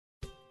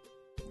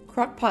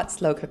Crock-Pot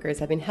slow cookers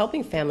have been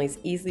helping families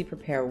easily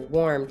prepare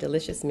warm,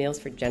 delicious meals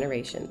for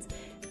generations.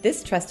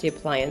 This trusty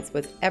appliance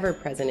was ever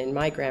present in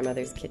my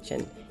grandmother's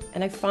kitchen,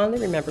 and I fondly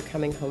remember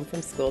coming home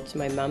from school to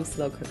my mom's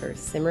slow cooker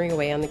simmering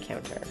away on the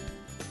counter.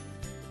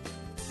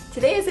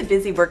 Today, as a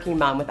busy working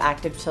mom with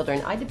active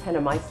children, I depend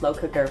on my slow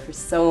cooker for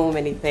so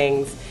many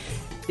things.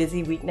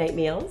 Busy weeknight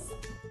meals,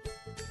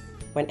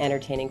 when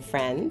entertaining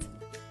friends,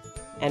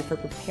 and for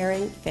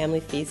preparing family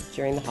feasts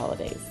during the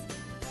holidays.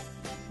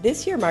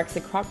 This year marks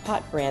the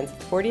Crock-Pot brand's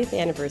 40th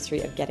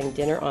anniversary of getting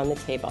dinner on the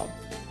table.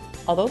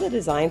 Although the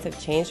designs have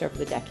changed over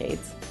the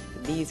decades,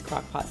 these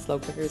Crock-Pot slow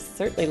cookers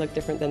certainly look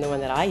different than the one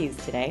that I use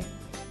today.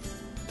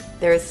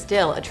 There is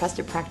still a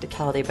trusted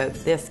practicality about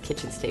this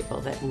kitchen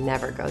staple that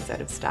never goes out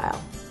of style.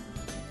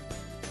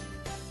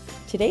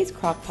 Today's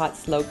Crock-Pot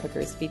slow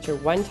cookers feature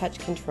one-touch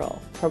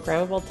control,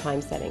 programmable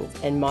time settings,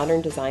 and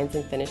modern designs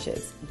and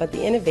finishes, but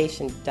the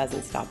innovation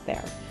doesn't stop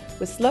there.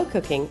 With slow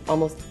cooking,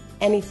 almost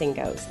anything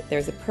goes.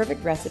 There's a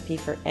perfect recipe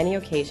for any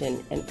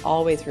occasion and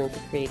always room for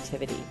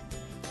creativity.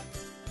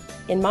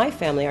 In my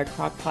family, our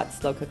Crock-Pot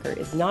slow cooker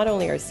is not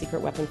only our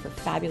secret weapon for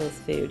fabulous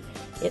food,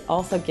 it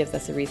also gives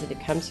us a reason to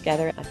come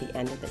together at the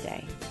end of the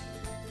day.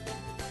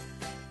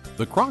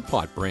 The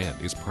Crock-Pot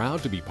brand is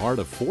proud to be part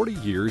of 40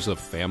 years of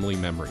family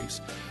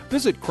memories.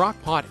 Visit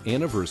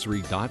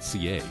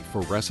crockpotanniversary.ca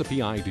for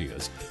recipe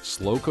ideas,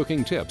 slow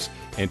cooking tips,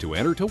 and to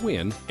enter to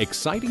win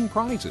exciting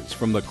prizes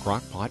from the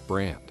Crock-Pot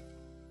brand.